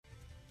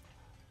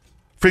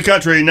Free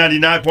Country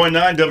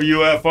 99.9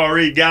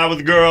 WFRE. Guy with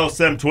the girl,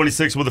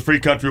 726 with the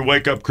Free Country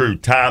Wake Up Crew.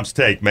 Time's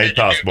Take, made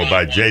possible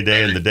by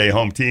J-Day and the Day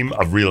Home team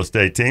of real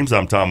estate teams.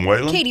 I'm Tom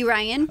Whalen. Katie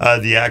Ryan.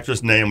 The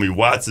actress Naomi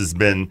Watts has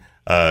been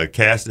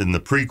cast in the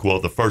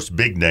prequel, the first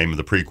big name of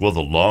the prequel,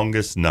 The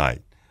Longest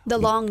Night. The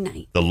Long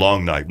Night. The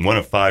Long Night, one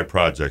of 5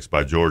 projects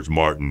by George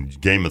Martin.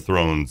 Game of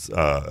Thrones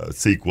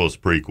sequels,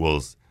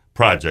 prequels,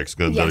 projects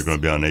that are going to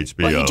be on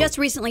HBO. Well, he just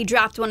recently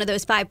dropped one of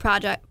those 5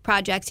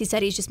 projects. He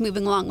said he's just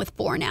moving along with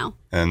 4 now.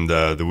 And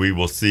we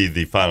will see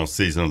the final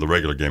season of the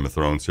regular Game of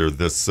Thrones here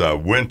this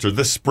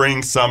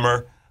spring,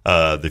 summer,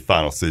 the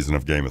final season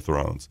of Game of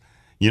Thrones.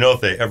 You know,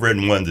 if they ever had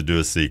wanted to do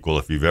a sequel,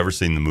 if you've ever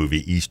seen the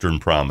movie Eastern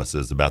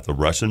Promises about the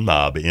Russian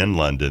mob in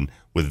London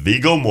with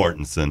Viggo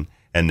Mortensen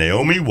and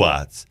Naomi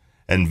Watts,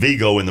 and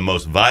Viggo in the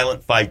most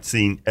violent fight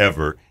scene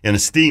ever in a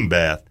steam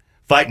bath,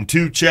 fighting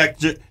 2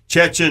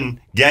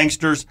 Chechen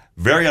gangsters,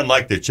 very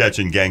unlike the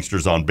Chechen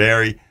gangsters on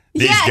Barry.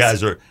 These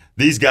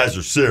guys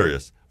are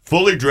serious,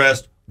 fully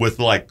dressed with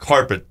like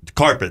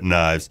carpet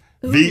knives.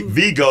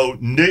 Viggo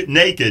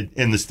naked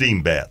in the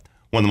steam bath.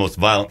 One of the most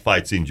violent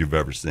fight scenes you've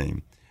ever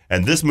seen.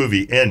 And this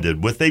movie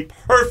ended with a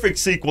perfect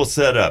sequel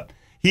set up.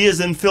 He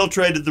has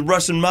infiltrated the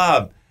Russian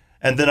mob,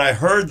 and then I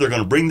heard they're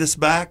going to bring this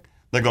back.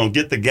 They're going to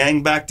get the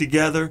gang back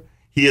together.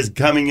 He is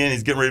coming in.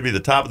 He's getting ready to be the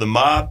top of the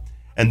mob,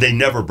 and they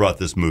never brought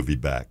this movie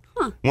back.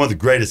 One of the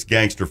greatest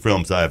gangster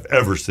films I have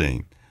ever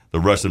seen, The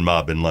Russian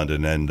Mob in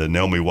London, and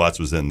Naomi Watts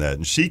was in that.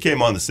 And she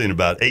came on the scene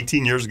about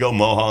 18 years ago,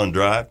 Mulholland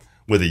Drive,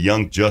 with a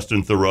young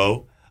Justin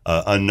Theroux,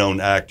 unknown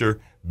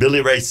actor.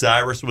 Billy Ray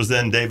Cyrus was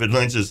in David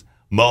Lynch's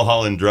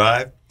Mulholland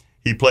Drive.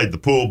 He played the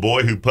pool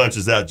boy who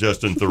punches out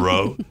Justin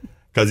Theroux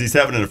because he's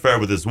having an affair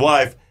with his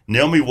wife.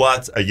 December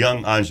Watts, a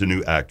young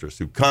ingenue actress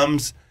who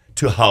comes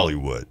to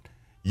Hollywood.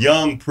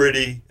 Young,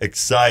 pretty,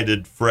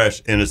 excited,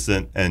 fresh,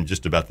 innocent, and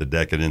just about the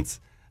decadence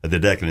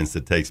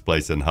that takes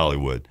place in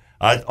Hollywood.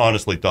 I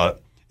honestly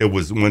thought it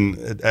was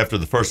after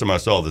the first time I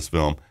saw this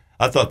film,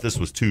 I thought this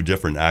was 2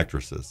 different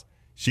actresses.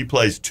 She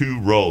plays 2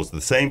 roles,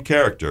 the same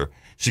character.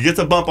 She gets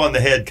a bump on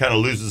the head, kind of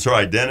loses her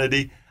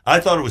identity.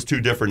 I thought it was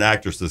 2 different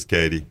actresses,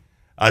 Katie.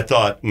 I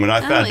thought when I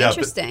found out,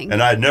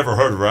 and I had never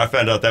heard of her, I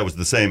found out that was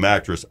the same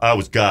actress. I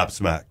was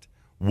gobsmacked.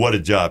 What a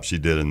job she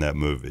did in that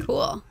movie.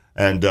 Cool.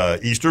 And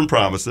Eastern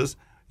Promises.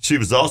 She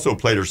was also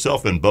played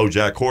herself in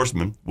BoJack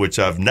Horseman, which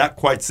I've not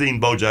quite seen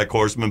BoJack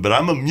Horseman, but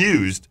I'm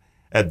amused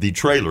at the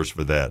trailers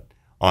for that.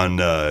 On,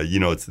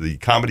 it's the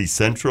Comedy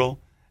Central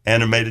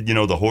animated, the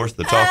talking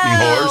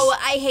horse. Oh,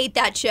 I hate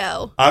that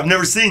show. I've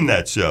never seen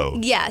that show.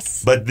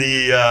 Yes. But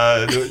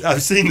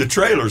I've seen the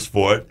trailers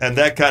for it, and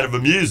that kind of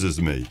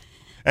amuses me.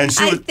 And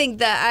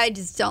I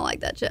just don't like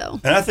that show.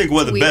 And I think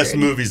one of the best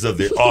movies of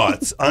the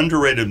aughts,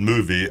 underrated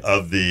movie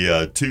of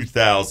the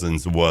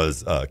 2000s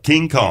was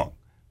King Kong.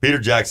 Peter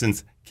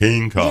Jackson's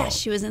King Kong. Yeah,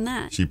 she was in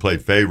that. She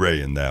played Fay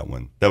Wray in that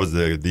one. That was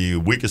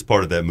the weakest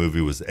part of that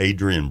movie was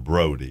Adrian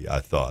Brody,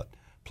 I thought,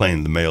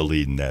 playing the male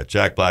lead in that.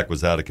 Jack Black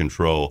was out of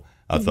control.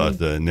 I thought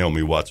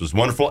Naomi Watts was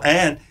wonderful.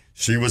 And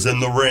she was in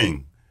The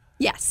Ring.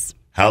 Yes.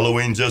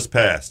 Halloween just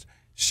passed.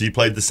 She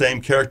played the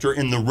same character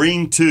in The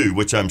Ring 2,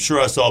 which I'm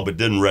sure I saw but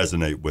didn't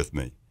resonate with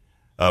me.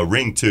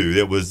 Ring 2,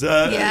 it was,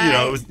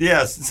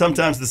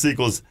 sometimes the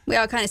sequels. We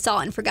all kind of saw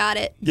it and forgot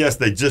it. Yes,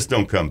 they just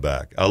don't come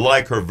back. I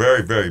like her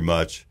very, very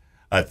much.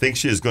 I think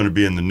she is going to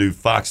be in the new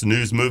Fox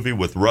News movie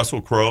with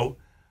Russell Crowe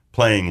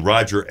playing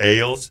Roger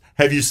Ailes.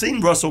 Have you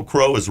seen Russell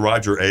Crowe as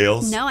Roger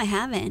Ailes? No, I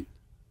haven't.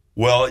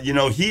 Well,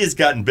 he has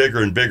gotten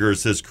bigger and bigger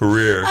as his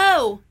career.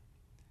 Oh,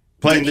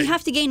 did he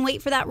have to gain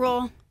weight for that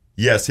role?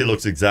 Yes, he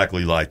looks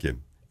exactly like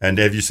him. And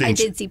have you seen? I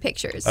did see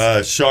pictures.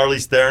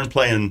 Charlize Theron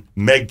playing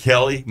Megyn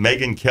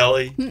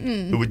Kelly.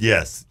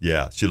 Yes,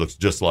 she looks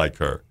just like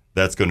her.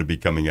 That's going to be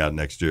coming out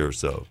next year or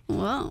so.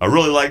 Wow. I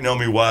really like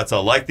Naomi Watts. I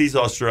like these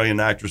Australian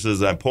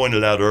actresses. I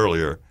pointed out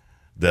earlier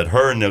that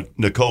her and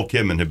Nicole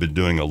Kidman have been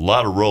doing a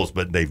lot of roles,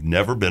 but they've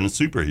never been a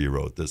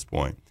superhero at this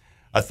point.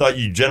 I thought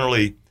you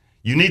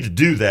need to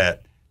do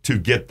that to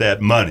get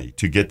that money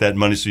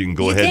so you can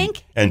go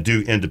ahead and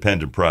do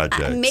independent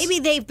projects. Maybe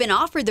they've been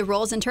offered the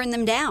roles and turned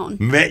them down.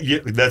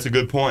 That's a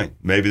good point.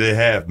 Maybe they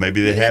have.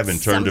 Maybe they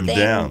haven't turned them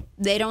down.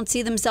 They don't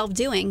see themselves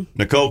doing.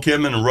 Nicole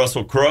Kidman and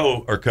Russell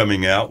Crowe are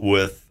coming out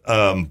with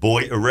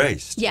Boy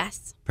Erased.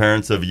 Yes.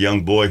 Parents of a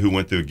young boy who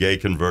went through a gay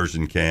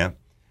conversion camp.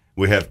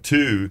 We have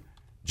 2.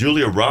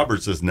 Julia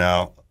Roberts is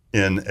now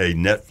in a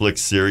Netflix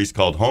series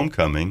called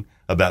Homecoming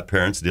about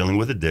parents dealing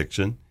with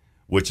addiction,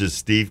 which is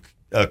Steve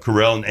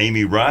Carell and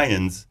Amy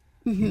Ryan's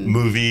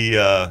movie,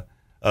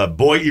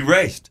 Boy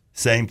Erased.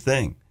 Same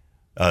thing.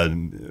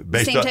 Same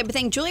type of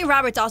thing. Julia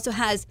Roberts also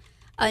has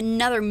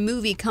another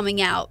movie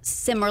coming out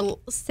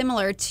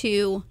similar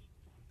to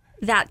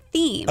that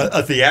theme.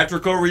 A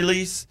theatrical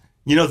release?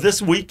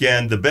 This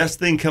weekend, the best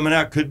thing coming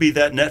out could be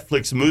that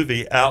Netflix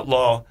movie,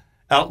 Outlaw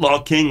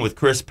King with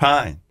Chris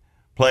Pine,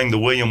 playing the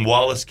William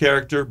Wallace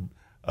character.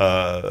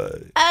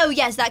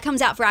 Yes, that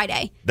comes out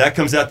Friday. That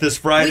comes out this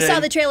Friday? We saw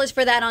the trailers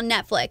for that on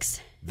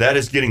Netflix. That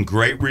is getting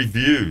great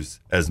reviews.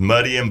 As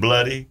muddy and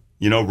bloody,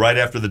 right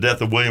after the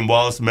death of William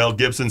Wallace, Mel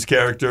Gibson's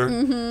character,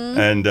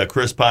 and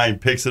Chris Pine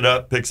picks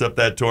up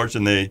that torch,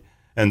 and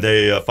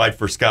they fight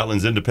for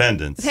Scotland's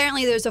independence.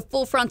 Apparently, there's a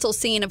full frontal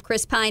scene of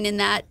Chris Pine in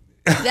that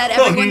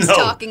everyone's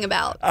talking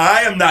about.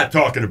 I am not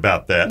talking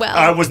about that. Well,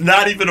 I was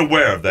not even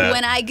aware of that.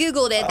 When I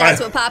Googled it,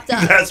 that's what popped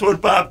up. That's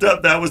what popped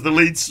up. That was the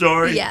lead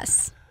story?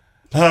 Yes.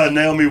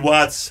 Naomi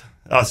Watts,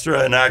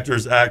 Australian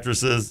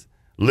actresses.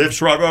 Liv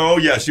Schreiber. Oh,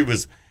 yeah, she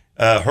was...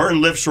 her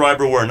and Liv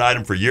Schreiber were an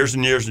item for years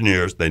and years and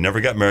years. They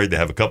never got married. They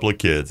have a couple of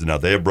kids. Now,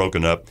 they have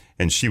broken up,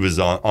 and she was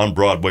on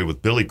Broadway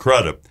with Billy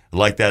Crudup. I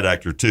like that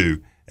actor,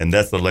 too, and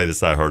that's the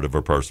latest I heard of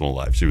her personal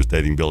life. She was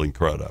dating Billy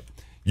Crudup.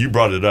 You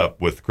brought it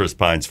up with Chris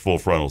Pine's full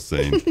frontal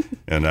scene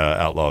in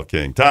Outlaw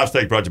King. Tom's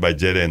Take brought to you by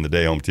J-Day and the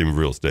Day Home Team of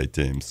Real Estate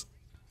Teams.